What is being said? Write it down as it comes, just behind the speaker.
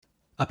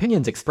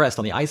Opinions expressed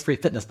on the Eyes Free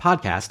Fitness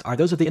podcast are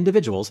those of the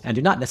individuals and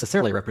do not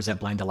necessarily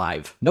represent Blind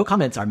Alive. No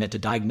comments are meant to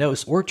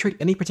diagnose or treat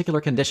any particular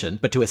condition,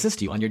 but to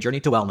assist you on your journey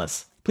to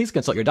wellness. Please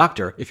consult your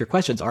doctor if your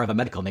questions are of a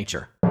medical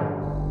nature.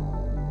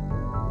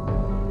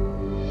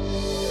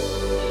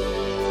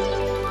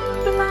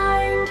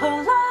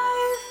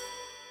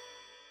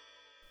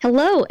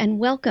 Hello and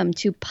welcome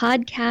to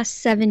Podcast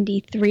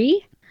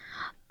 73.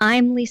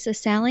 I'm Lisa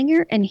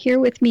Salinger, and here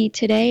with me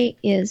today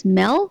is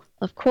Mel,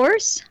 of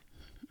course.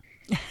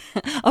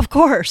 Of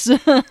course.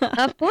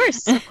 Of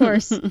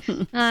course.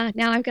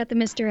 Now I've got the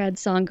Mr. Ed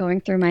song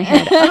going through my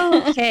head.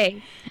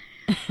 Okay.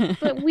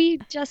 But we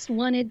just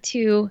wanted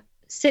to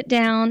sit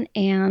down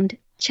and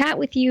chat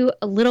with you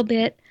a little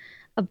bit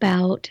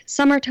about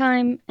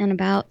summertime and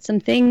about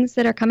some things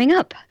that are coming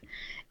up.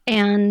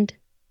 And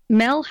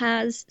Mel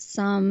has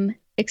some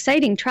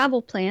exciting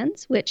travel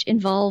plans, which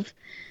involve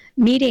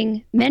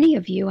meeting many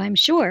of you, I'm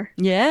sure.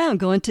 Yeah, I'm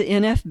going to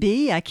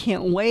NFB. I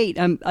can't wait.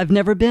 I've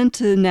never been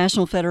to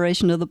National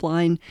Federation of the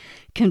Blind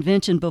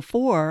convention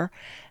before,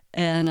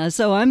 and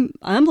so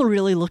I'm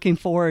really looking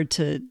forward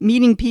to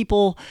meeting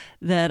people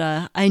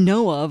that I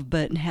know of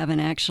but haven't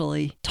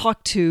actually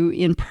talked to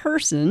in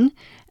person.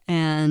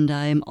 And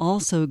I'm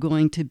also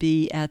going to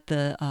be at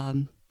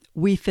the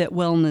We Fit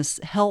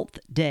Wellness Health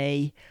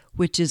Day,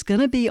 which is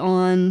going to be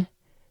on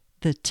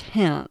the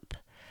 10th.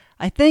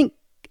 I think,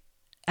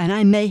 and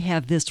I may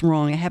have this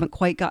wrong, I haven't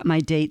quite got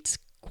my dates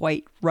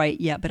quite right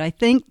yet, but I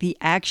think the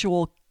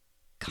actual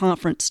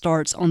conference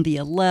starts on the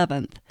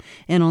 11th,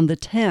 and on the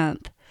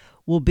 10th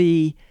will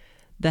be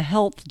the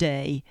health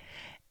day,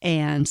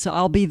 and so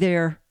I'll be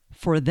there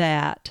for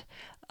that,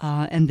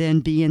 and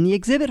then be in the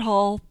exhibit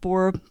hall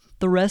for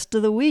the rest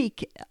of the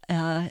week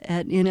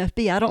at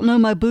NFB. I don't know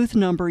my booth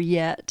number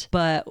yet,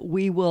 but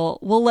we'll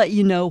let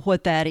you know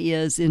what that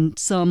is in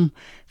some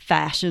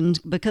fashion,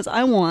 because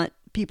I want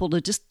people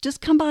to just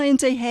come by and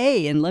say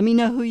hey and let me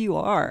know who you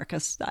are,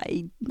 because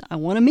I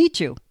want to meet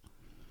you.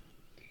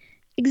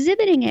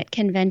 Exhibiting at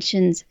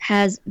conventions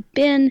has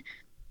been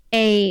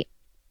a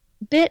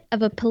bit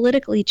of a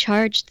politically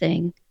charged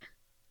thing.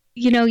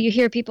 You know, you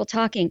hear people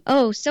talking,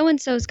 oh,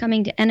 so-and-so's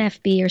coming to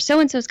NFB or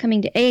so-and-so's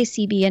coming to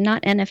AACB and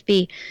not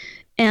NFB.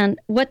 And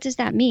what does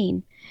that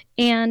mean?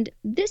 And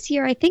this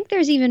year, I think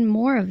there's even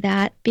more of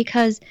that,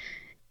 because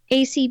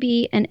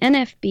ACB and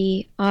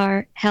NFB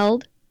are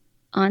held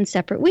on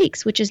separate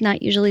weeks, which is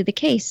not usually the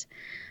case.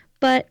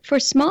 But for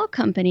small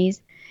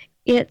companies,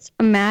 it's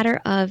a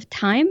matter of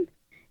time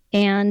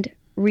and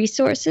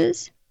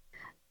resources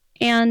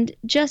and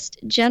just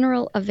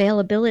general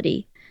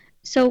availability.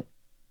 So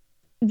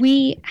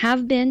we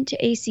have been to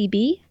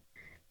ACB,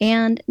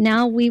 and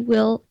now we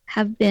will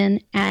have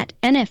been at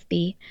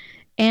NFB.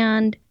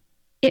 And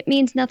it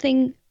means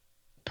nothing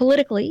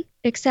politically,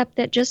 except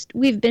that just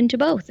we've been to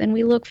both, and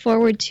we look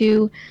forward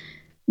to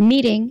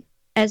meeting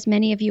as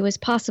many of you as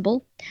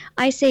possible.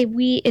 I say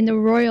we in the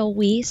royal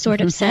we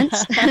sort of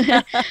sense.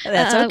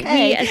 That's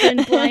okay. We as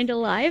in Blind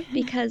Alive,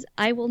 because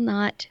I will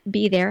not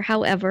be there.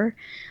 However,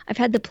 I've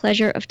had the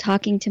pleasure of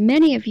talking to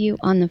many of you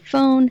on the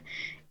phone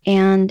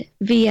and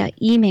via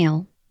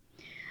email.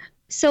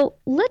 So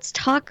let's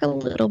talk a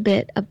little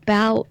bit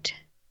about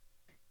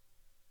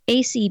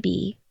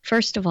ACB.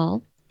 First of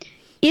all,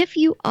 if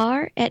you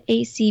are at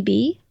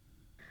ACB,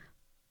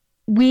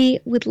 we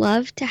would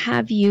love to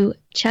have you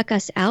check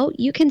us out.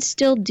 You can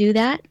still do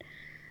that.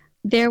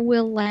 There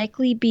will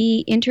likely be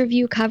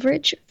interview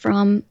coverage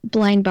from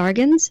Blind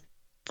Bargains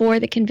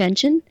for the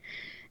convention.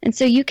 And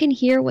so you can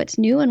hear what's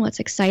new and what's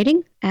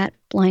exciting at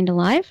Blind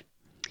Alive.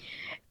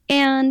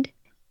 And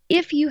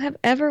if you have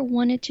ever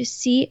wanted to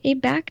see a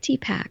Bacti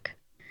Pack,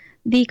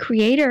 the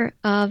creator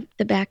of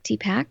the Bacti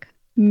Pack,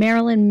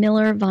 Marilyn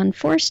Miller von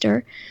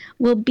Forster,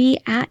 will be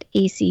at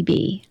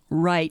ACB.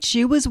 Right.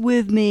 She was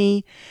with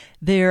me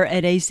there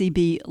at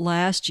ACB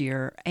last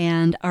year,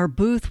 and our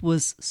booth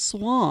was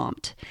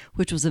swamped,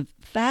 which was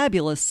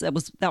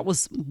that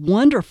was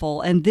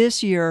wonderful. And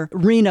this year,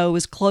 Reno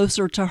is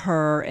closer to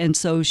her, and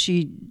so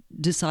she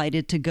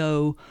decided to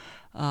go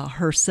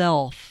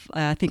herself.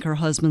 I think her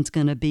husband's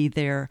going to be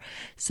there.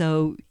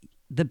 So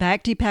the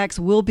Bacti Packs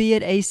will be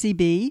at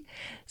ACB,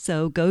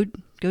 so go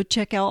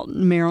check out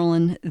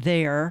Marilyn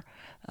there.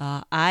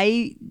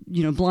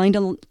 Blind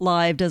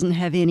Alive doesn't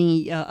have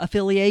any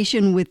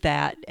affiliation with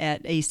that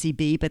at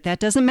ACB, but that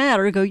doesn't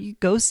matter.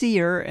 Go see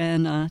her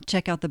and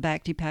check out the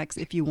Bacti Packs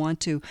if you want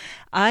to.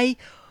 I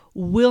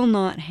will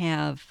not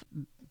have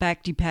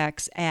Bacti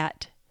Packs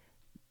at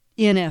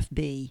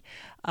NFB.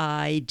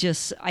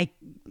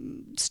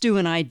 Stu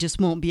and I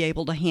just won't be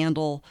able to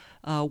handle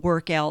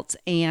workouts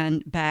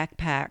and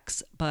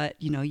backpacks, but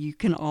you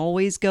can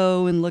always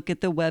go and look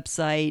at the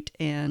website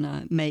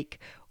and make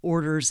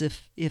orders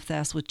if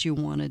that's what you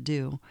want to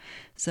do.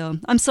 So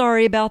I'm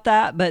sorry about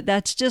that, but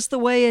that's just the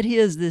way it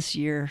is this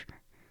year.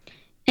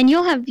 And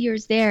you'll have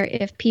yours there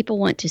if people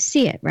want to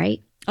see it,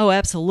 right? Oh,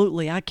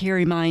 absolutely. I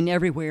carry mine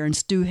everywhere, and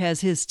Stu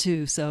has his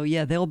too. So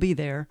yeah, they'll be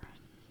there.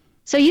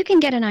 So you can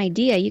get an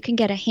idea. You can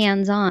get a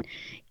hands-on.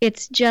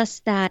 It's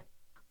just that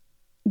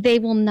they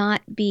will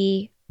not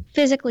be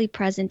physically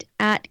present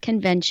at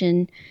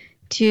convention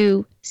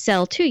to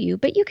sell to you,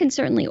 but you can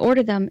certainly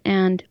order them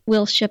and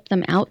we'll ship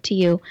them out to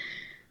you.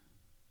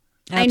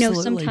 Absolutely. I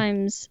know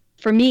sometimes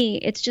for me,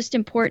 it's just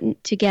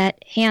important to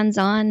get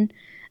hands-on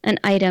an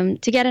item,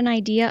 to get an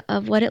idea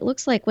of what it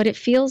looks like, what it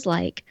feels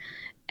like.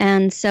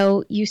 And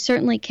so you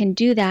certainly can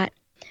do that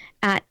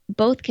at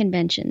both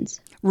conventions.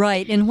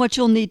 Right. And what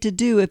you'll need to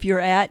do if you're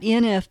at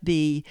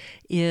NFB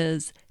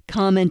is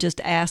come and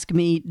just ask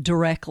me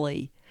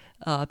directly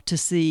to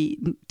see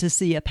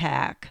a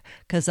pack,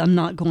 because I'm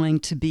not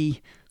going to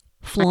be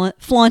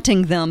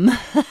flaunting them.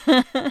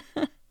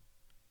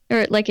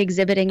 Or like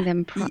exhibiting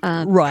them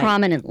right.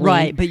 prominently.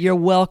 Right. But you're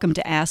welcome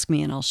to ask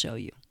me and I'll show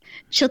you.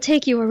 She'll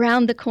take you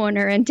around the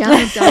corner and down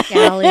a dark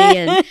alley,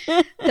 and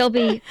there'll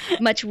be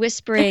much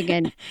whispering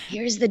and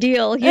here's the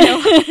deal,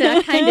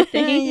 that kind of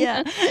thing.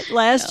 Yeah.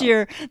 Last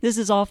year, this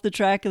is off the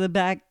track of the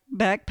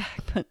backpack,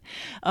 but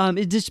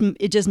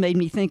it just made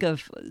me think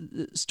of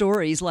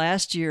stories.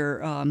 Last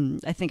year,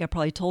 I think I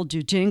probably told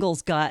you,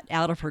 Jingles got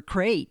out of her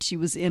crate. She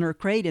was in her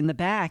crate in the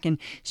back, and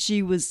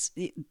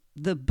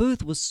the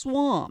booth was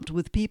swamped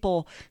with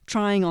people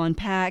trying on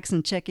packs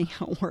and checking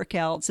out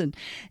workouts,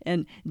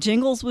 and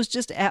Jingles was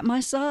just at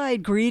my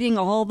side greeting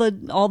all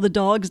the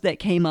dogs that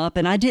came up,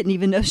 and I didn't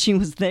even know she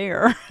was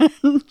there.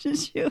 And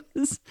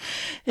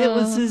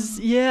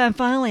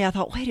finally I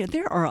thought, wait,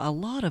 there are a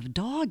lot of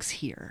dogs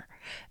here.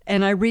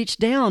 And I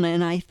reached down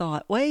and I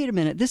thought, wait a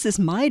minute, this is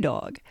my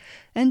dog.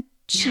 And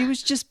she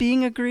was just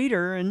being a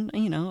greeter, and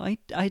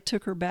I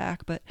took her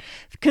back. But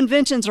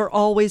conventions are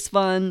always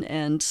fun,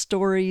 and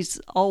stories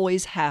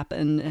always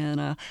happen,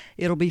 and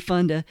it'll be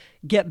fun to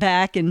get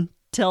back and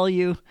tell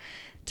you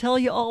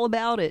all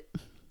about it.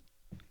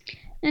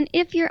 And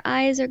if your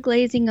eyes are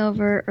glazing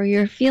over, or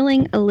you're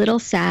feeling a little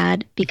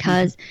sad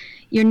because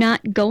you're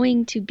not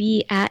going to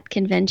be at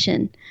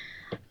convention,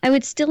 I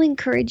would still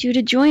encourage you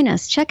to join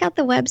us. Check out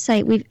the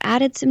website. We've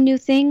added some new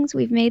things.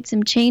 We've made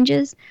some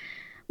changes.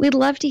 We'd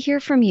love to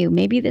hear from you.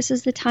 Maybe this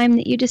is the time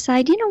that you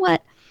decide, you know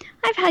what,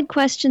 I've had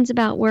questions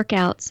about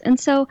workouts, and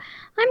so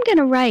I'm going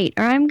to write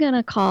or I'm going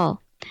to call.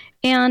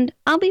 And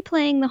I'll be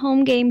playing the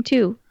home game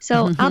too.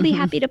 So I'll be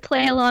happy to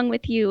play along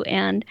with you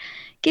and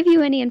give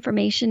you any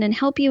information and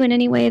help you in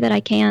any way that I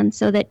can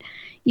so that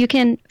you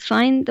can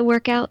find the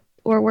workout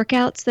or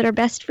workouts that are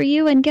best for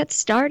you and get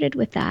started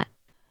with that.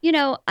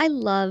 I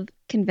love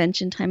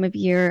convention time of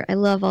year. I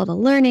love all the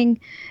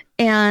learning,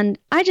 and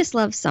I just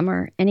love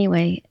summer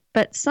anyway.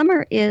 But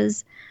summer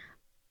is,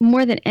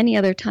 more than any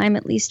other time,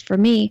 at least for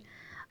me,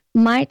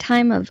 my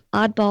time of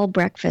oddball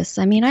breakfast.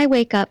 I mean, I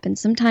wake up and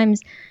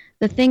sometimes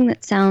the thing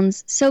that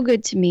sounds so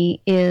good to me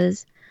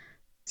is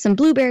some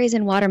blueberries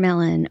and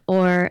watermelon,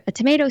 or a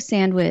tomato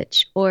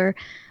sandwich, or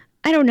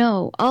I don't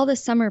know, all the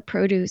summer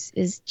produce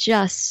is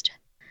just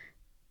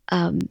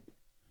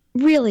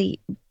really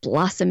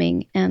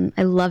blossoming, and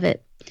I love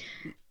it.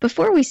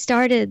 Before we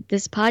started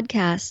this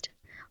podcast,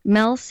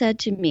 Mel said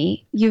to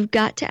me, you've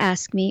got to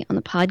ask me on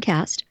the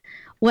podcast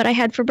what I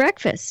had for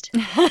breakfast.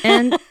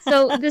 And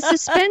so the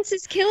suspense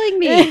is killing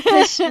me.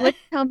 She wouldn't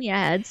tell me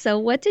ahead. So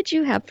what did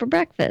you have for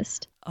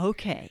breakfast?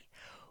 Okay.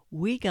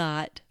 We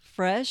got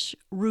fresh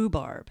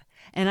rhubarb.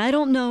 And I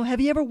don't know, have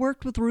you ever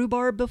worked with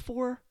rhubarb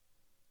before?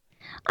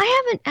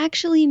 I haven't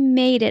actually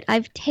made it.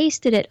 I've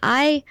tasted it.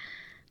 I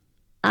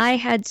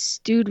had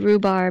stewed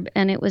rhubarb,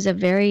 and it was a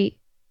very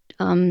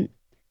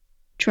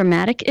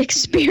traumatic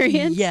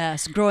experience.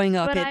 Yes, growing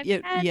up, it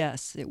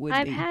would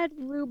I've be. had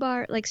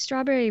rhubarb, like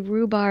strawberry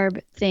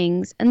rhubarb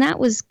things, and that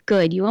was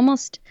good.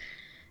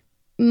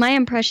 My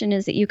impression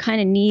is that you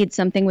kind of need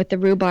something with the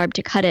rhubarb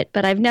to cut it,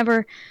 but I've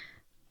never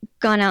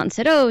gone out and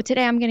said, oh,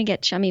 today I'm going to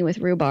get chummy with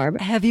rhubarb.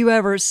 Have you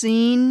ever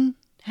seen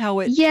how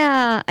it...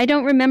 Yeah, I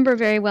don't remember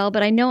very well,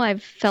 but I know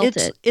I've felt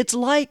it. It's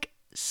like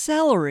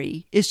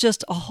celery is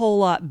just a whole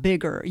lot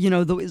bigger,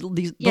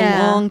 the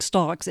long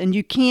stalks, and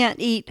you can't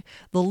eat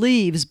the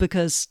leaves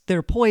because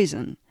they're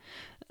poison.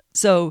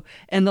 So,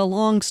 and the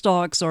long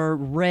stalks are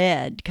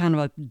red, kind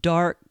of a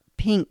dark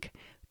pink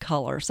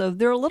color. So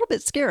they're a little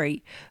bit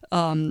scary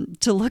to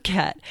look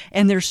at,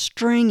 and they're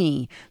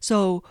stringy.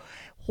 So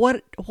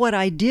what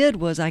I did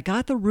was I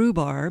got the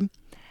rhubarb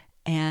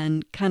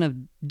and kind of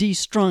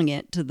destrung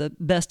it to the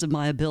best of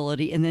my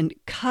ability, and then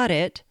cut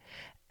it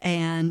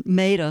and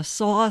made a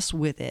sauce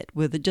with it,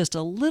 with just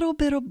a little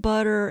bit of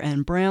butter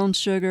and brown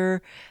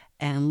sugar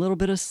and a little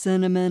bit of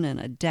cinnamon and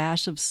a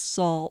dash of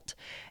salt.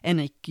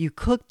 And you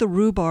cooked the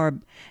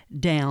rhubarb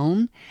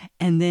down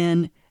and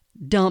then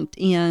dumped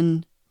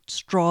in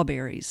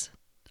strawberries,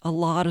 a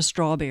lot of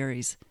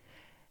strawberries.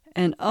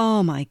 And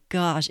oh my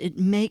gosh, it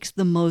makes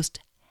the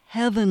most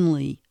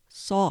heavenly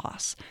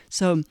sauce.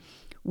 So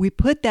we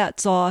put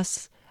that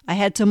sauce, I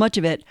had so much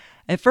of it.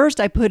 At first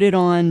I put it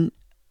on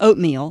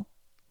oatmeal.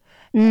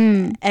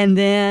 And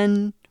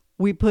then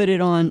we put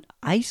it on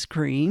ice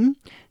cream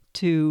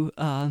to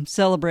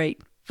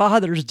celebrate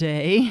Father's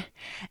Day.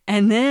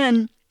 And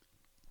then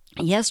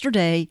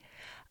yesterday,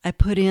 I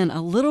put in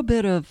a little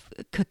bit of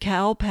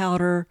cacao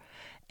powder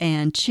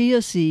and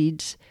chia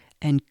seeds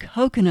and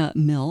coconut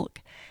milk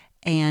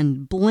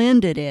and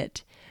blended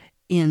it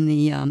in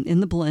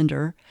the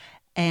blender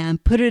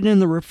and put it in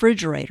the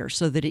refrigerator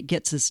so that it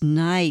gets this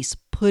nice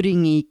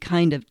puddingy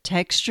kind of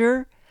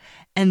texture,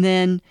 and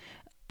then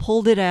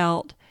pulled it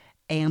out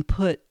and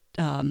put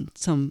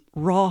some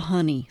raw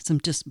honey, some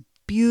just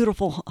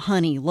beautiful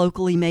honey,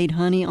 locally made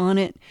honey on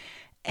it.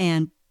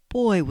 And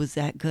boy, was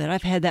that good.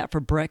 I've had that for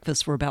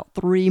breakfast for about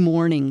 3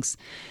 mornings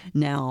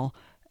now.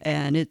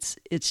 And it's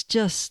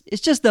just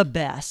the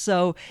best.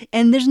 So,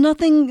 and there's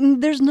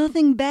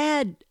nothing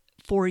bad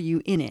for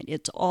you in it.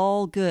 It's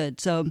all good.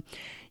 So,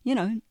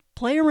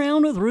 play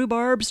around with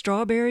rhubarb,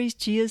 strawberries,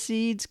 chia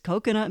seeds,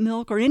 coconut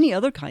milk, or any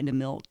other kind of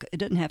milk. It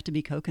doesn't have to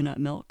be coconut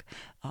milk.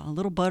 A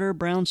little butter,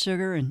 brown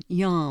sugar, and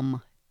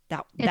yum.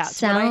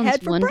 That's what I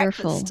had for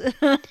wonderful.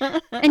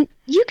 breakfast. And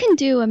you can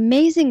do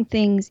amazing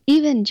things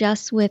even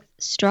just with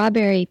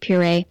strawberry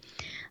puree.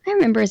 I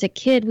remember as a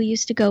kid, we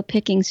used to go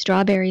picking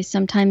strawberries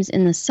sometimes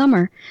in the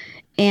summer,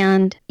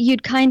 and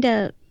you'd kind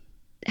of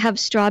have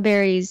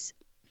strawberries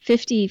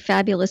 50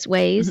 fabulous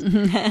ways.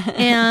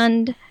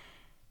 And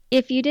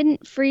if you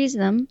didn't freeze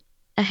them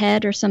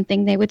ahead or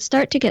something, they would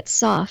start to get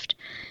soft.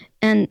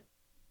 And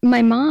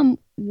my mom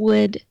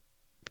would,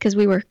 because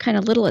we were kind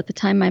of little at the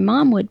time, my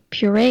mom would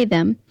puree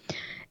them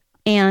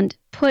and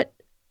put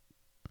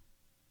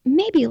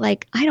maybe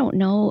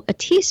a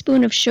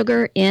teaspoon of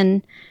sugar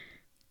in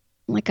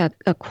like a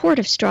quart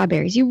of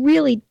strawberries. You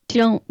really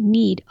don't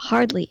need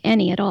hardly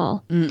any at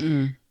all.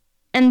 Mm-mm.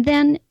 And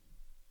then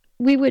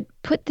we would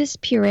put this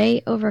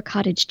puree over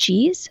cottage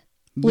cheese,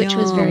 which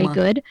was very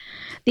good.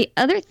 The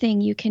other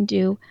thing you can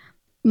do,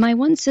 my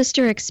one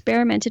sister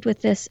experimented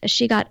with this as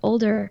she got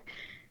older,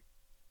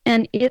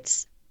 and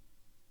it's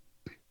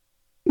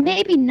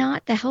maybe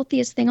not the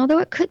healthiest thing, although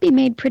it could be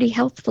made pretty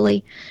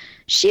healthfully.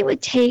 She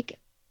would take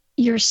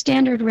your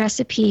standard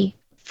recipe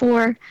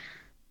for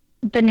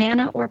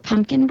banana or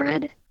pumpkin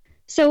bread.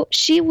 So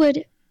she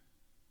would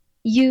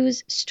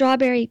use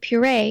strawberry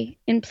puree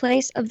in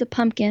place of the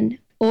pumpkin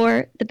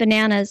or the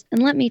bananas.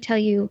 And let me tell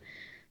you,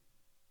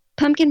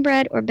 pumpkin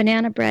bread or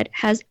banana bread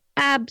has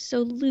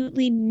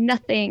absolutely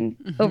nothing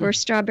over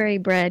strawberry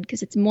bread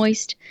because it's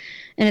moist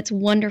and it's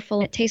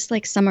wonderful. It tastes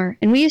like summer.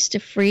 And we used to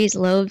freeze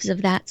loaves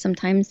of that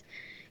sometimes.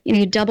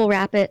 You double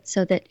wrap it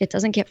so that it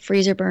doesn't get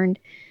freezer burned.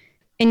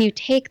 And you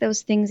take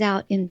those things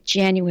out in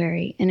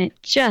January, and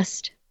it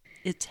just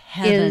it's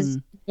heaven. Is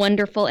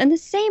wonderful. And the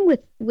same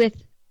with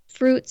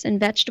fruits and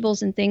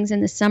vegetables and things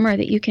in the summer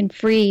that you can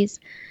freeze.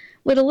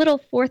 With a little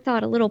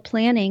forethought, a little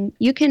planning,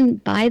 you can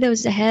buy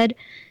those ahead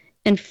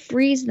and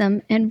freeze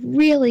them. And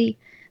really,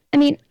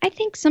 I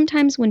think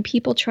sometimes when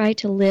people try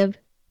to live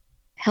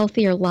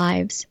healthier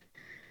lives,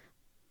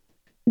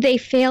 they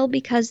fail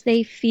because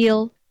they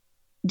feel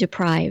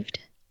deprived.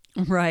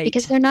 Right.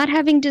 Because they're not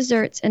having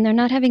desserts and they're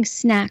not having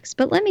snacks.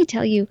 But let me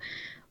tell you,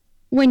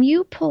 when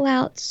you pull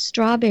out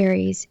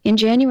strawberries in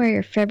January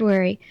or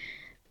February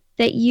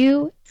that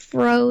you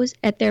froze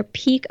at their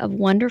peak of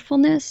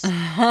wonderfulness,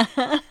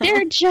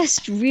 there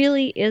just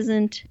really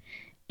isn't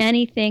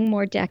anything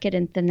more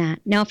decadent than that.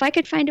 Now, if I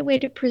could find a way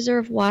to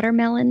preserve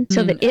watermelon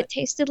so that it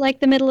tasted like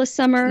the middle of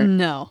summer,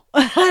 no,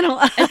 I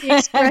don't. as the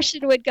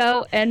expression would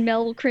go, and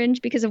Mel will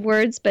cringe because of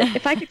words, but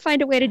if I could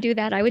find a way to do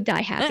that, I would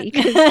die happy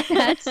because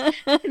that's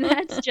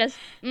just,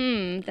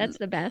 that's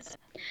the best.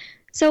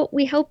 So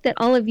we hope that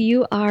all of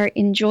you are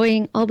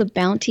enjoying all the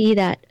bounty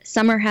that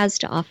summer has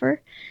to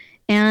offer.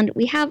 And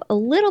we have a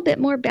little bit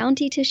more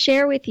bounty to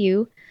share with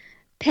you.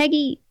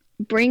 Peggy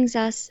brings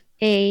us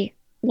a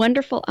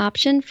wonderful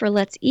option for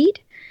Let's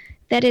Eat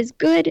that is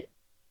good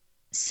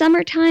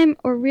summertime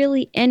or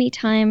really any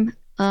time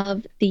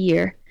of the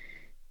year.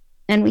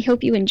 And we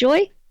hope you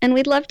enjoy, and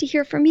we'd love to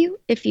hear from you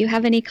if you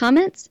have any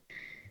comments.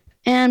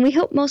 And we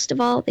hope most of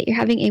all that you're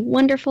having a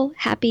wonderful,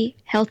 happy,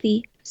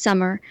 healthy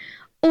summer.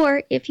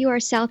 Or if you are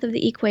south of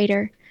the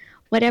equator,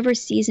 whatever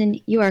season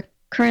you are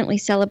currently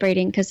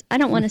celebrating, because I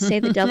don't want to say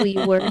the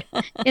W word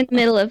in the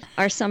middle of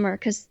our summer,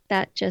 because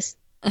that is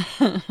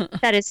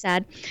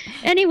sad.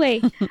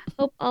 Anyway,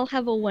 hope all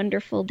have a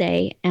wonderful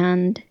day.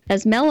 And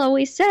as Mel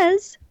always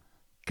says,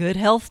 good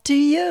health to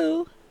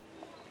you.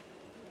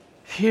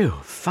 Phew,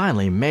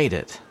 finally made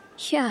it.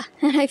 Yeah,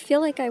 and I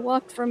feel like I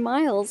walked for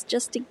miles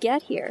just to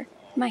get here.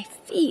 My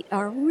feet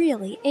are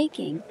really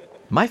aching.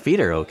 My feet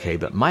are okay,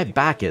 but my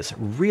back is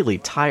really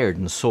tired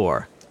and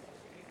sore.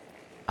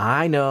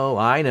 I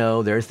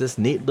know, there's this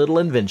neat little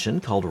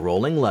invention called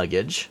rolling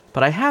luggage,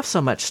 but I have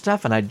so much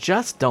stuff and I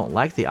just don't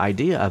like the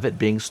idea of it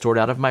being stored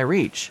out of my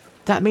reach.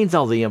 That means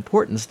all the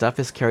important stuff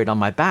is carried on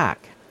my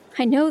back.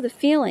 I know the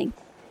feeling.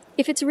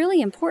 If it's really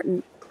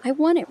important, I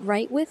want it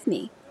right with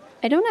me.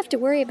 I don't have to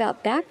worry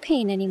about back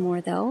pain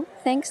anymore, though,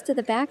 thanks to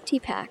the Back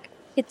T-Pack.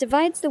 It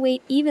divides the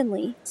weight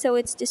evenly, so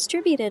it's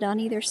distributed on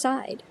either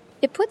side.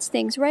 It puts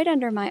things right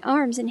under my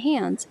arms and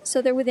hands,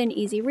 so they're within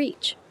easy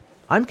reach.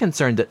 I'm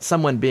concerned that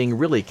someone being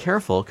really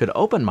careful could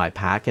open my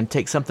pack and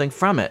take something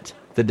from it.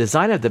 The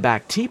design of the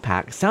Back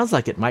T-Pack sounds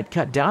like it might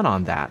cut down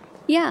on that.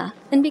 Yeah,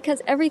 and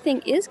because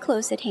everything is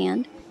close at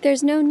hand,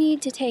 there's no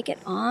need to take it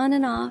on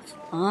and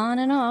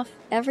off,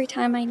 every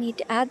time I need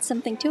to add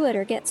something to it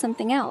or get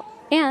something out.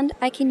 And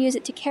I can use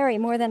it to carry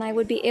more than I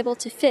would be able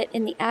to fit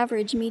in the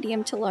average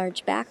medium to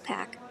large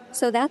backpack.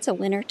 So that's a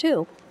winner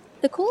too.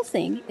 The cool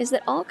thing is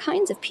that all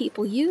kinds of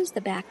people use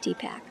the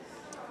BacTpack.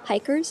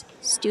 Hikers,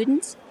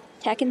 students,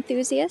 tech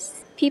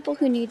enthusiasts, people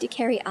who need to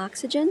carry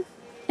oxygen,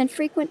 and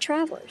frequent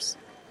travelers.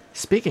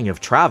 Speaking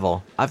of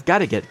travel, I've got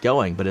to get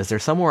going, but is there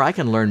somewhere I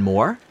can learn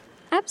more?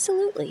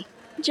 Absolutely.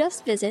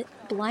 Just visit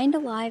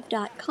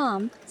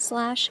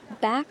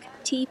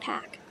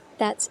blindalive.com/BacTpack.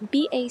 That's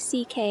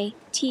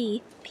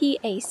BACKTPACK.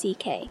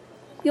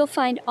 You'll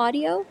find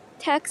audio,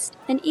 text,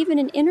 and even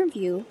an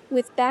interview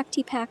with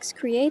BacTpack's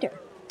creator.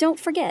 Don't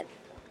forget,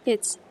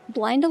 it's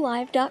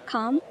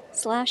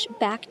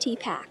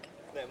blindalive.com/BacTpack.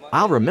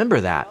 I'll remember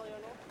that.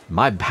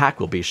 My back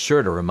will be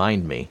sure to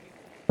remind me.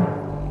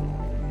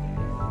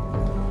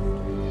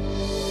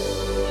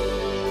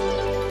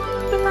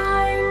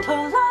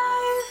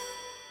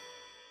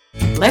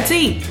 Let's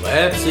eat.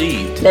 Let's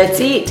eat. Let's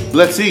eat.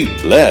 Let's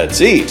eat. Let's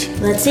eat.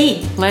 Let's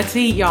eat. Let's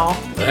eat, y'all.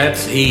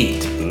 Let's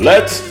eat.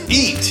 Let's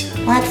eat.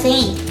 Let's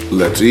eat.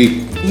 Let's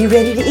eat. You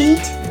ready to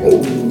eat?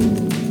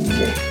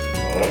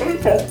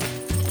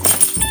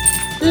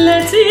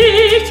 Let's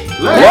eat.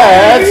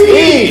 Let's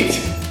eat.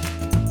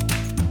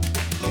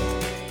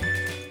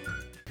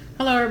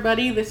 Hello,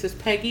 everybody. This is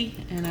Peggy,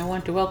 and I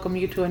want to welcome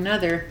you to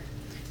another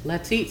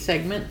Let's Eat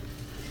segment.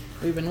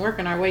 We've been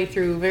working our way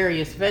through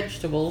various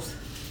vegetables,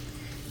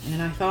 and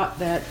I thought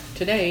that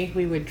today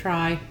we would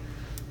try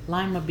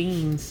lima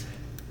beans.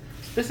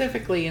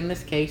 Specifically, in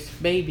this case,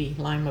 baby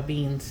lima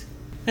beans.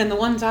 And the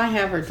ones I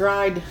have are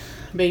dried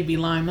baby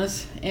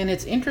limas, and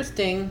it's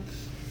interesting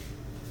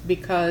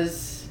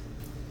because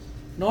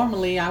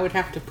normally I would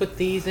have to put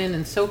these in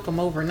and soak them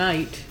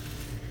overnight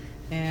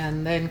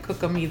and then cook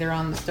them either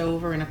on the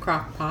stove or in a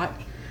crock pot,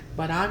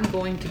 but I'm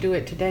going to do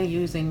it today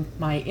using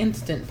my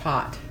Instant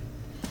Pot.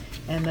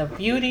 And the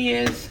beauty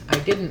is I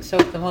didn't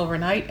soak them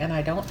overnight and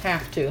I don't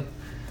have to.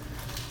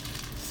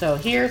 So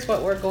here's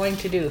what we're going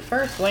to do.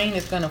 First, Wayne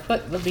is going to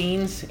put the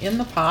beans in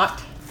the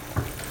pot.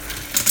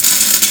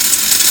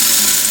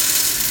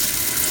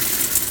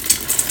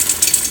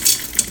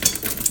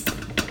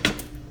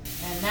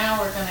 And now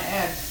we're going to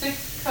add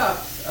 6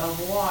 cups of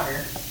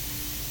water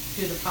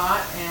to the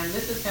pot, and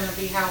this is going to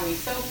be how we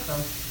soak them.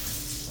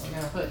 We're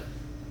going to put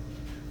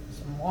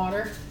some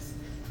water.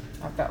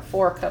 I've got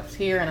 4 cups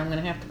here, and I'm going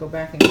to have to go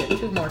back and get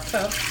 2 more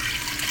cups.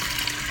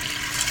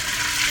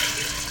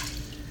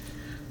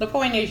 The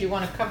point is you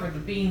want to cover the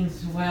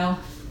beans well,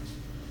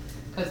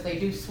 because they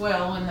do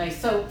swell when they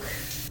soak.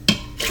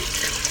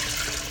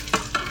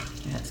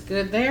 That's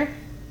good there.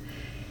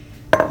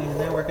 And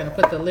now we're going to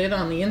put the lid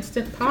on the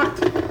Instant Pot.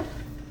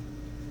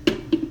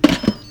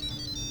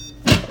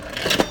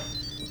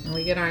 And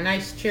we get our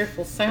nice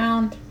cheerful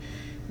sound.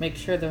 Make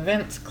sure the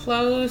vent's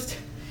closed.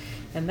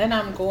 And then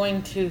I'm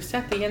going to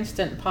set the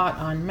Instant Pot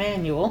on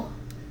manual.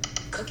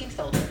 Cooking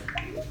folder.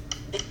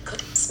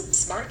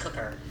 Smart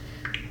cooker.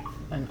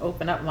 And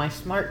open up my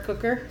smart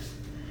cooker.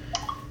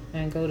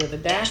 And go to the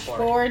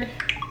dashboard.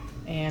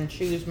 And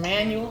choose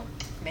manual.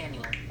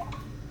 Manual.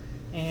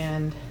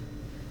 And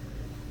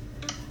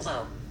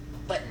Low.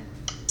 Button.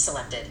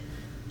 Selected.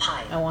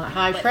 High. I want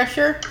high Button.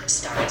 pressure.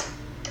 Start.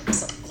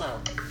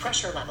 Low.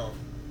 Pressure level.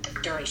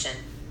 Duration.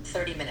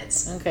 30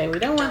 minutes. Okay, we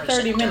don't want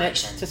 30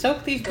 minutes. Duration. To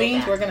soak these Go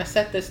beans, back. we're going to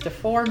set this to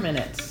 4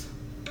 minutes.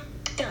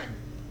 Done.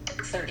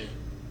 30.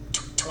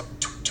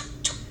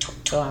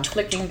 So I'm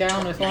flicking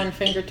down with one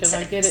finger till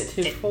I get it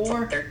to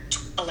 4.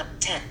 11,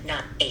 10,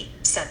 9, 8,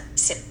 7,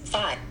 6,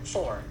 5,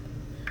 4.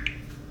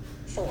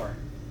 4.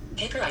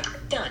 Pick right.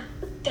 Done.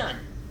 Done.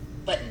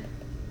 Button.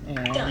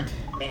 And Done.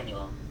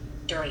 Manual.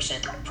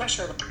 Duration.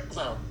 Pressure.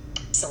 Low.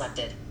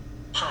 Selected.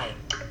 High.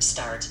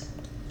 Start.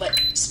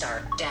 Button.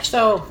 Start. Dash.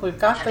 so we've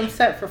got them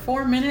set for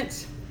 4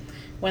 minutes.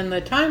 When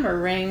the timer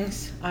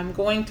rings, I'm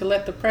going to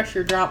let the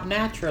pressure drop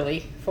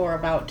naturally for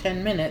about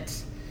 10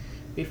 minutes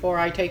before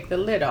I take the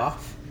lid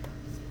off.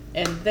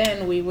 And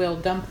then we will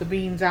dump the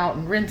beans out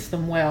and rinse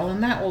them well,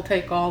 and that will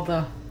take all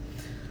the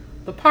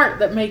part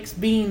that makes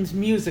beans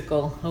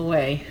musical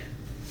away.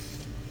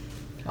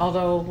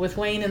 Although with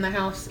Wayne in the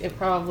house, it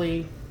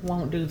probably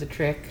won't do the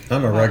trick.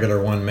 I'm a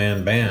regular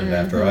one-man band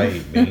after I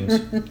eat beans.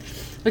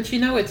 But you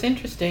know, it's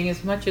interesting,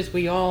 as much as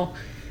we all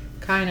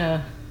kind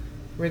of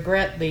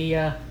regret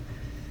the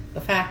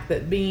fact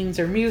that beans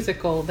are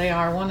musical, they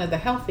are one of the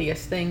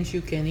healthiest things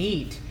you can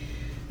eat.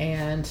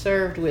 And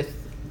served with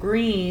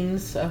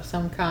greens of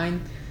some kind,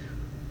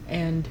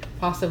 and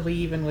possibly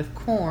even with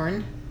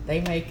corn,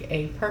 they make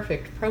a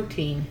perfect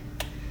protein.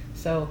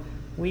 So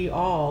we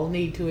all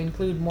need to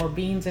include more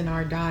beans in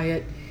our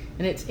diet.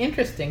 And it's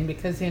interesting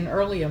because in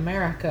early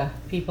America,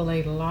 people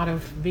ate a lot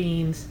of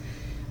beans,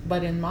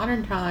 but in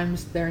modern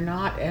times, they're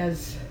not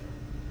as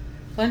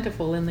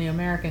plentiful in the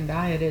American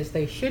diet as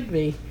they should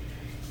be.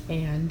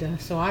 And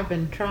so I've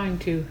been trying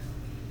to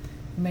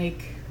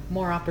make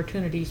more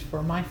opportunities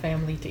for my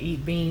family to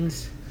eat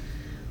beans.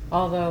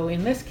 Although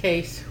in this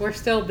case, we're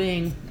still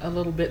being a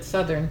little bit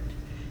southern,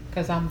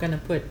 because I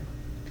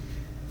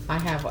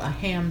have a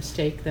ham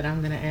steak that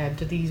I'm going to add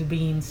to these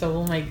beans, so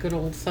we'll make good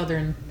old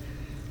southern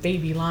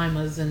baby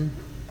limas and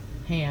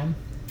ham.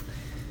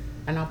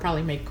 And I'll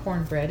probably make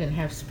cornbread and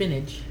have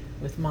spinach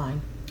with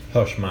mine.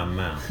 Hush my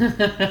mouth.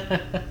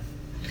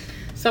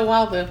 So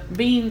while the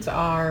beans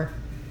are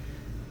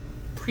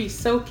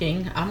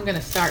pre-soaking, I'm going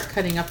to start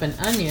cutting up an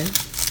onion,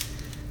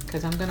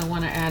 because I'm going to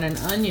want to add an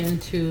onion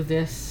to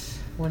this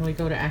when we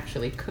go to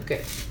actually cook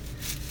it.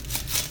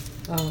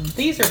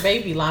 These are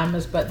baby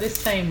limas, but this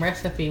same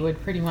recipe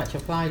would pretty much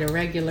apply to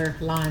regular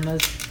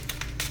limas,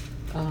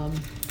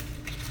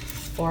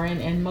 or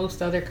in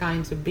most other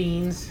kinds of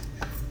beans.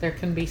 There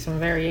can be some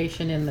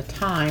variation in the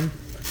time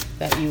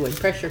that you would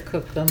pressure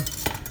cook them,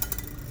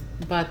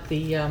 but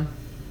the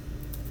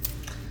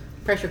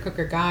pressure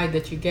cooker guide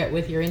that you get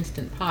with your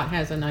Instant Pot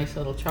has a nice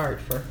little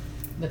chart for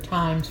the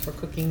times for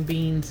cooking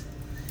beans.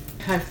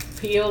 I've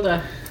peeled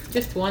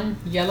just one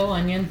yellow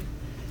onion,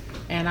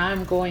 and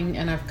I've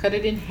cut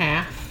it in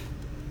half.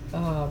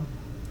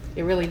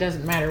 It really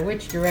doesn't matter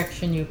which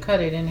direction you cut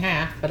it in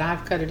half, but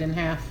I've cut it in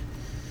half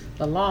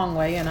the long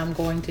way, and I'm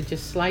going to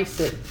just slice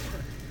it.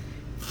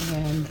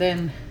 And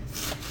then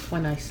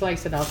when I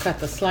slice it, I'll cut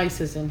the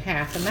slices in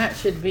half, and that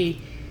should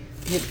be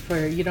it.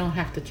 You don't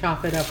have to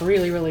chop it up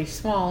really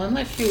small,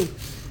 unless you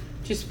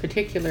just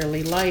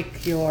particularly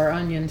like your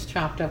onions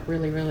chopped up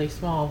really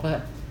small.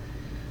 But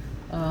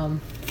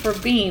for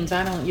beans,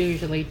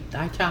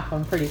 I chop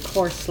them pretty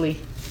coarsely,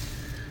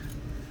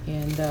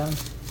 and so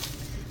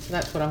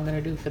that's what I'm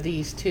going to do for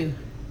these too.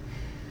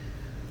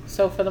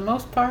 So for the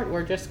most part,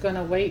 we're just going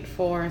to wait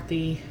for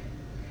the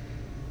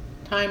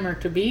timer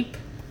to beep,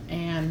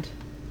 and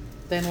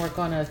then we're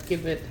going to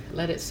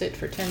let it sit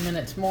for 10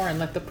 minutes more and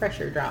let the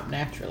pressure drop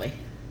naturally.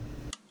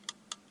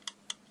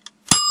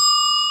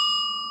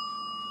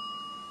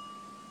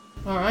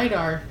 Alright,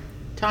 our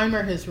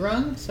timer has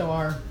rung, so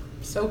our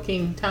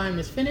soaking time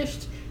is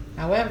finished.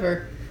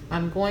 However,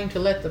 I'm going to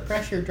let the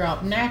pressure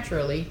drop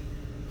naturally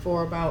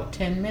for about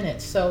 10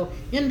 minutes. So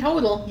in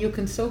total, you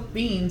can soak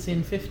beans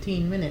in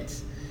 15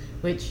 minutes,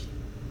 which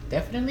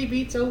definitely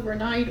beats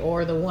overnight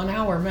or the 1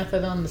 hour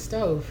method on the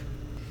stove.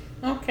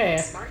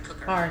 Okay,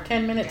 our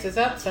 10 minutes is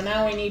up, so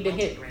now we need to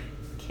hit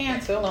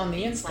cancel on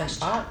the Instant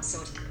Pot.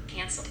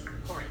 Cancel.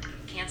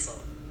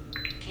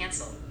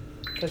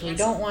 Because we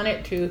don't want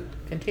it to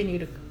continue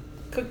to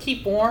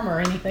keep warm or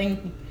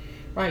anything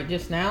right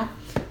just now.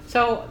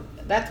 So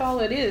that's all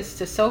it is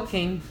to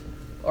soaking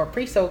or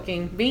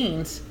pre-soaking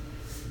beans.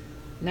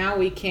 Now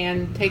we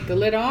can take the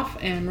lid off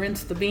and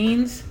rinse the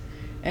beans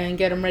and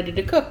get them ready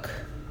to cook.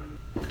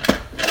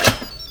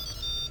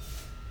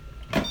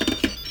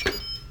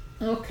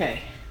 Okay,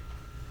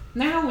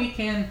 now we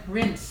can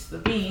rinse the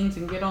beans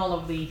and get all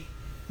of the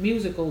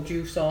musical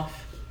juice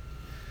off.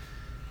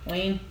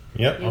 Wayne,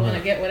 Yep. you want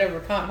to get whatever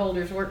pot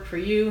holders work for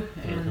you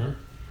and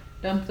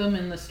dump them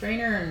in the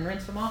strainer and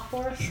rinse them off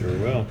for us? Sure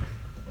will.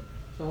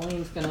 So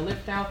Wayne's going to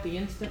lift out the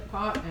Instant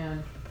Pot,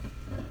 and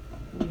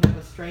we have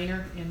a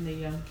strainer in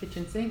the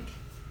kitchen sink.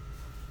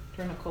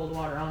 Turn the cold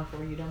water on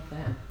before you dump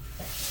that.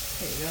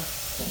 There you go.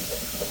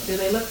 Do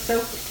they look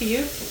soaked to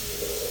you?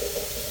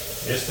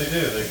 Yes, they do.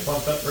 They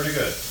plumped up pretty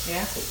good.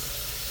 Yeah.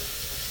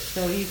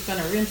 So he's going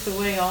to rinse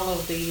away all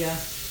of the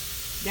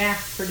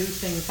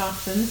gas-producing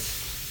toxins.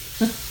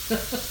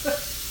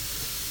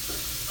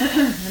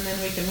 And then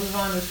we can move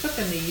on with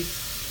cooking these.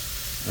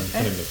 I'm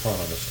putting the pot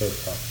on the stove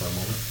top for a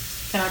moment.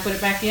 Can I put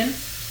it back in?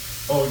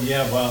 Oh,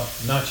 yeah, well,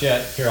 not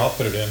yet. Here, I'll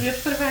put it in.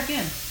 Let's put it back in.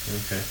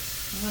 Okay.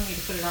 You want me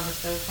to put it on the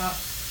stove top?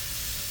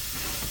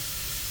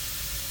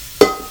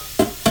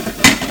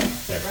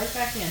 Put it right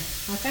back in,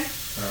 okay?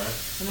 All right.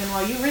 And then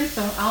while you rinse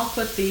them, I'll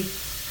put the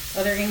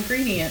other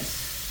ingredients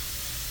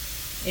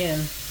in.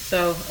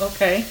 So,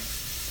 okay,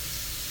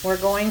 we're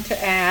going to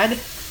add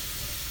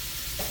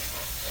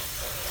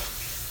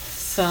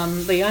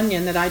the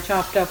onion that I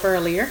chopped up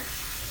earlier.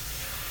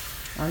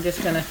 I'm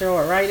just going to throw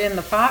it right in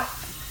the pot.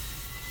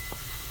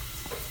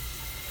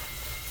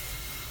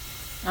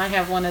 I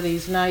have one of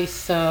these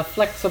nice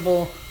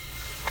flexible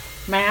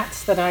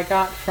mats that I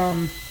got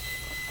from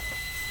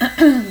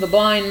the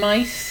Blind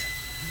Mice,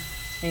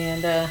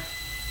 and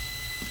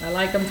I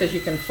like them because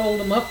you can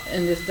fold them up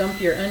and just dump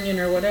your onion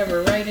or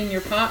whatever right in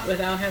your pot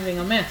without having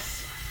a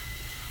mess.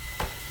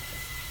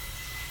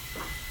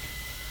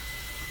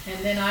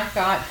 And then I've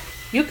got,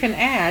 you can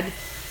add,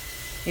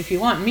 if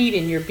you want meat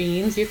in your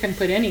beans, you can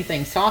put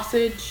anything,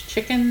 sausage,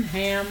 chicken,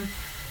 ham,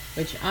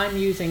 which I'm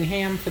using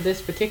ham for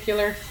this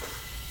particular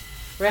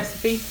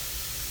recipe.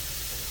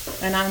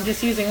 And I'm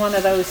just using one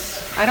of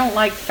those, I don't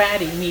like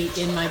fatty meat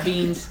in my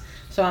beans,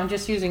 so I'm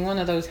just using one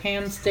of those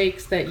ham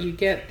steaks that you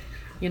get,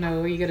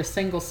 where you get a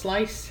single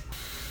slice.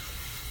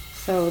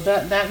 So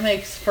that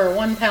makes, for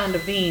 1 pound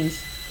of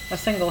beans, a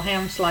single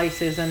ham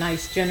slice is a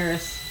nice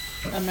generous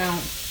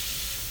amount.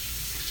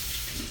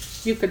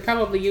 You could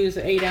probably use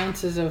 8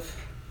 ounces of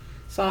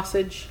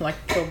sausage, like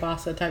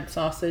kielbasa type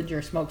sausage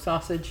or smoked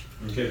sausage.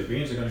 Okay, the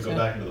beans are going to go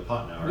back into the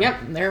pot now, right? Yep,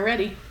 they're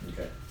ready.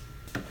 Okay.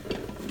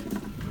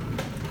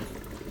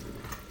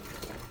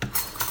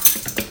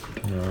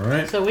 All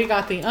right. So we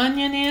got the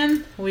onion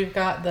in, we've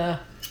got the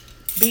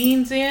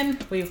beans in,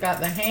 we've got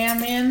the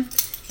ham in,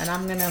 And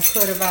I'm going to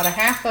put about a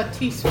half a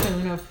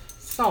teaspoon of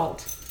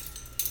salt.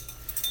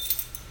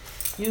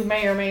 You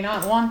may or may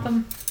not want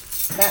them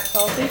that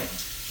salty,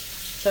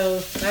 so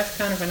that's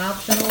kind of an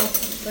optional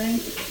thing.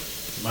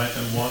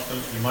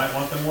 You might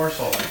want them more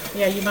salty.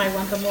 Yeah, you might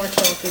want them more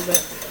salty,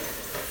 but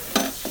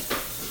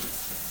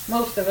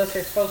most of us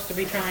are supposed to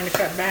be trying to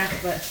cut back,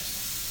 but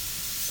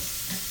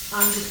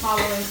I'm just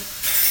following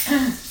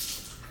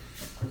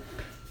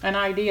an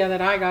idea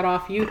that I got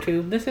off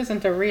YouTube. This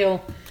isn't a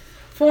real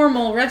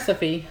formal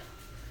recipe.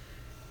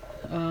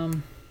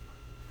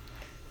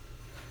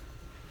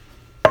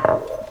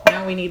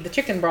 Now we need the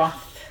chicken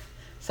broth.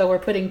 So we're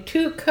putting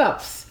 2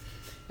 cups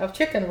of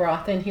chicken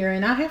broth in here,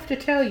 and I have to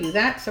tell you,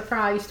 that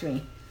surprised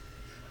me.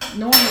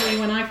 Normally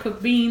when I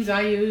cook beans,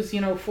 I use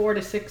 4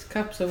 to 6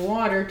 cups of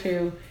water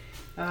to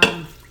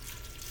a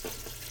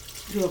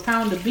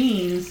pound of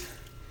beans,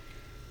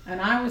 and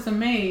I was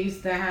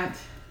amazed that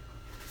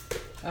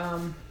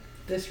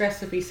this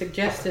recipe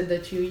suggested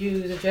that you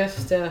use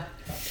just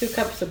 2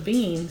 cups of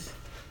beans.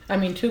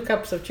 2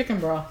 cups of chicken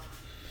broth.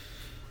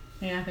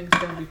 Yeah, I think it's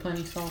going to be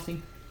plenty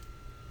salty.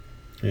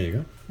 There you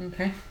go.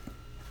 Okay.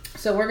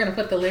 So we're going to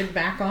put the lid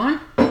back on.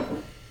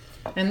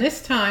 And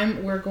this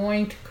time we're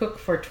going to cook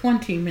for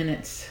 20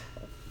 minutes.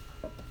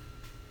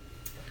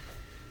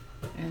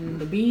 And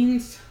the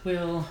beans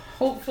will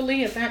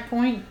hopefully at that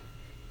point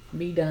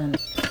be done.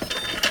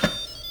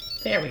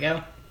 There we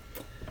go.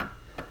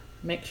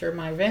 Make sure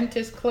my vent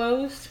is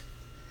closed.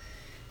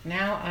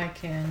 Now I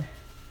can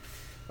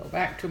go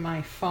back to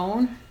my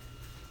phone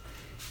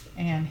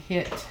and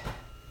hit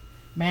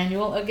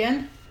manual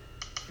again.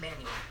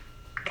 Manual.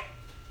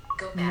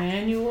 Go back.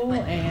 Manual,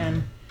 Button.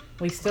 and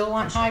we still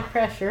want high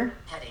pressure.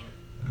 Heading.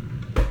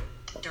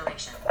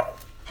 Duration.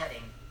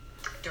 Heading.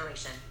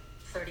 Duration.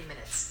 30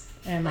 minutes.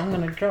 And I'm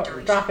going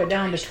to drop it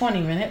down to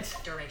 20 minutes.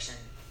 Duration.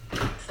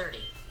 30.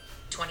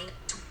 20.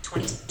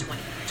 20.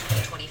 20.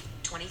 20.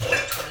 20. 20.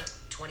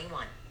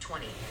 21.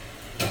 20.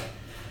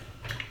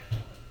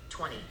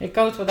 20. It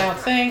goes without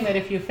saying that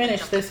if you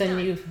finish this and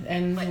you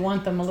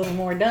want them a little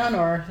more done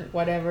or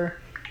whatever,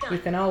 you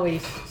can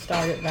always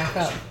start it back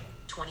up.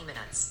 20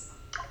 minutes.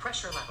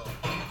 Pressure level.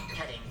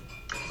 Heading.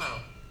 Low.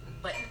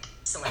 Button.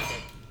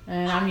 Selected.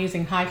 And I'm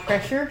using high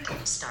pressure,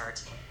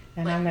 Start.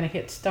 and I'm going to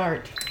hit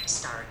start.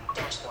 Start.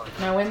 Dashboard.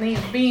 Now when these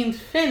beans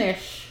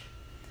finish,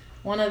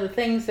 one of the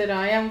things that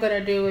I am going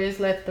to do is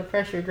let the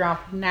pressure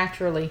drop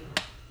naturally.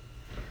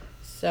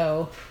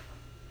 So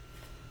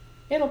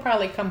it'll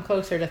probably come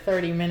closer to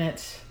 30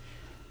 minutes.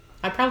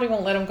 I probably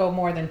won't let them go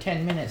more than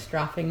 10 minutes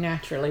dropping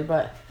naturally,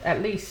 but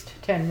at least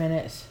 10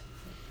 minutes.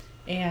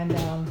 And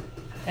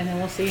then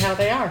we'll see how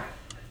they are.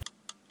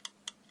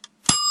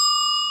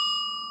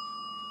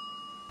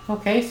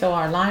 Okay, so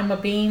our lima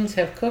beans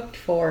have cooked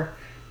for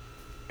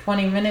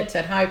 20 minutes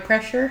at high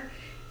pressure,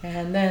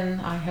 and then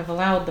I have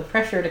allowed the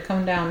pressure to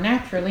come down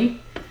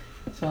naturally.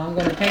 So I'm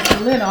going to take the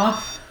lid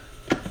off.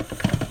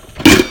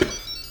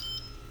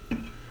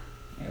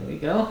 There we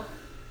go.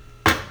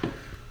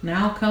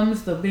 Now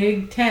comes the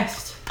big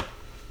test.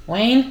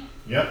 Wayne?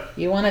 Yep.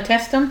 You want to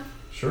test them?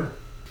 Sure.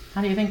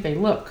 How do you think they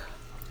look?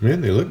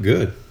 Man, they look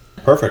good.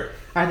 Perfect.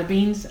 Are the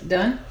beans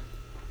done?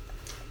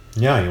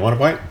 Yeah, you want a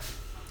bite?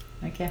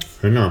 I guess.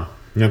 Hang on.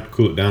 You have to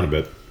cool it down a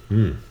bit.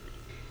 And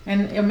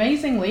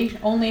amazingly,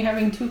 only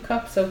having 2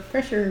 cups of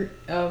pressure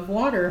of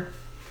water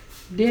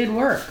did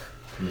work.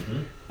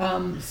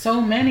 So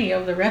many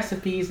of the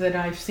recipes that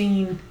I've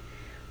seen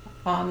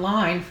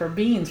online for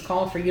beans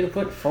call for you to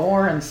put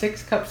 4 and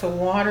 6 cups of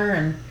water,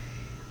 and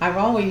I've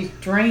always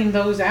drained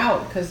those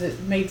out because it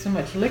made so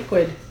much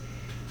liquid.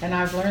 And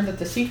I've learned that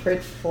the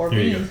secret for Here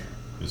you beans. go.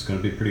 It's going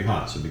to be pretty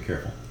hot, so be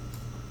careful.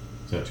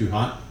 Is that too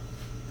hot?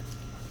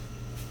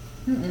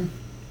 Mm-mm.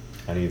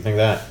 How do you think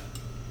that?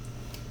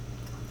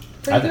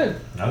 Pretty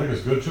good. I think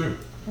it's good too.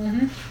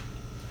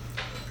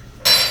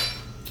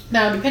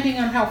 Now, depending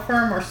on how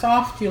firm or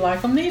soft you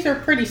like them, these are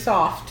pretty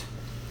soft.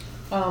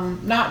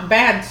 Not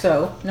bad,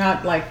 so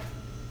not like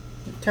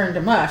turn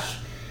to mush.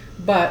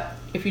 But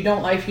if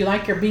you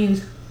like your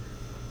beans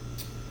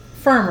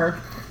firmer,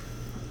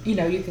 you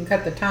can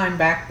cut the time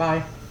back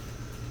by,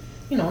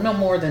 no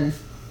more than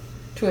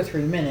 2 or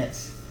 3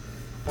 minutes.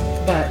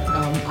 But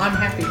I'm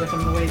happy with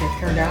them the way they've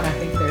turned out. I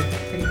think they're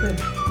pretty good.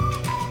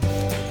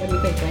 What do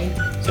you think,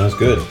 Wayne? Sounds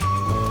good.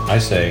 I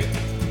say,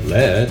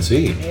 let's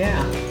eat.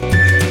 Yeah.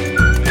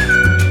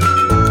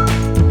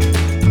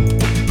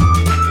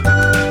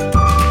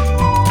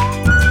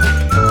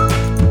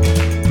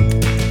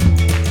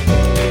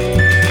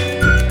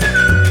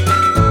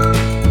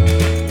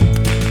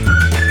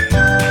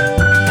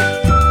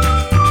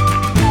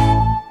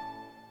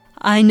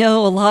 I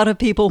know a lot of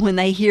people, when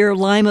they hear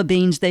lima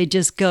beans, they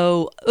just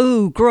go,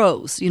 ooh,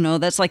 gross.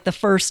 That's like the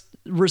first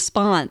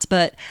response.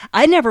 But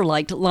I never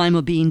liked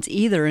lima beans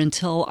either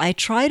until I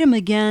tried them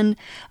again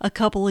a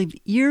couple of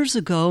years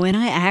ago, and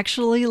I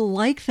actually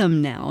like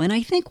them now. And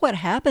I think what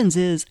happens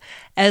is,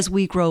 as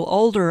we grow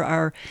older,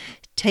 our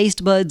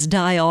taste buds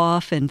die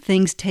off and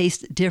things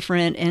taste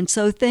different. And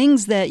so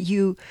things that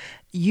you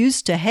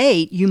used to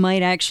hate, you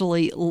might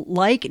actually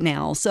like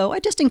now. So I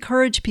just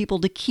encourage people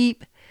to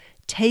keep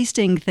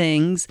tasting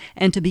things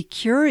and to be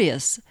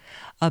curious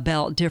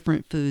about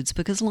different foods,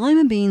 because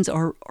lima beans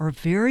are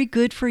very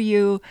good for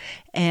you,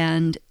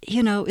 and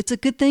it's a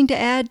good thing to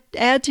add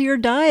to your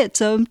diet.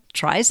 So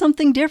try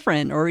something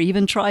different, or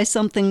even try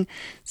something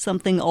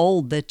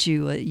old that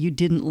you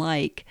didn't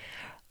like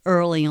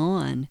early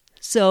on.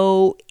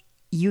 So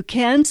you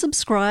can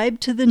subscribe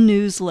to the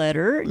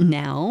newsletter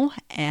now,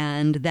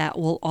 and that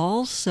will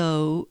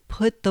also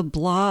put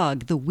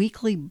the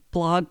weekly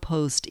blog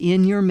post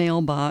in your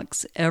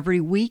mailbox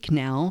every week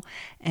now,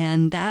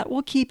 and that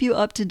will keep you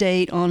up to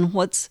date on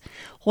what's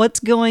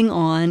going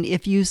on.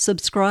 If you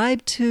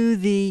subscribe to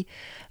the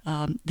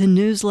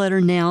newsletter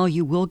now,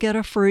 you will get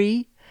a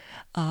free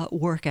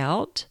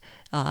workout.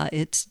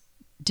 It's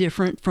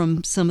different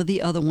from some of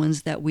the other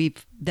ones that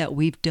we've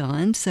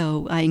done.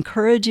 So I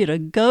encourage you to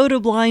go to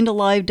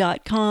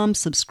blindalive.com,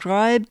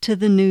 subscribe to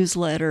the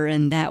newsletter,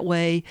 and that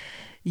way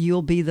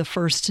you'll be the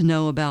first to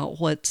know about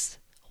what's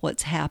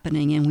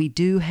happening. And we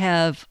do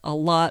have a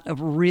lot of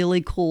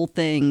really cool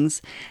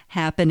things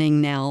happening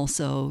now,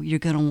 so you're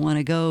going to want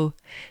to go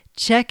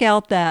check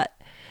out that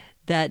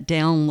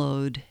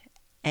download.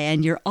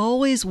 And you're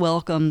always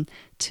welcome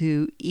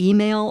to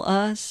email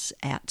us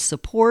at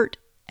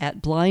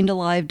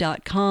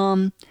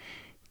support@blindalive.com.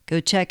 Go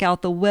check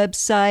out the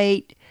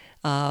website.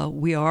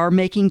 We are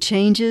making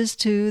changes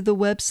to the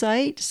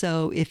website,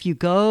 so if you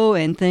go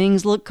and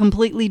things look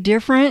completely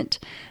different,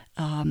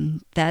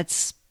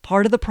 that's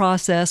part of the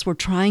process. We're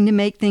trying to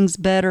make things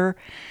better,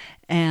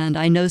 and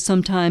I know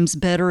sometimes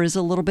better is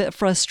a little bit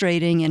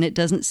frustrating, and it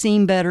doesn't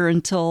seem better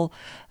until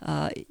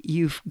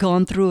you've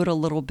gone through it a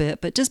little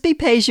bit. But just be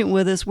patient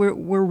with us.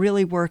 We're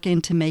really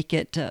working to make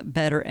it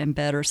better and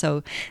better.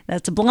 So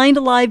that's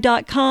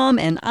blindalive.com,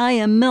 and I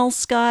am Mel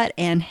Scott,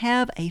 and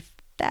have a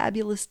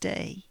fabulous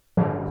day.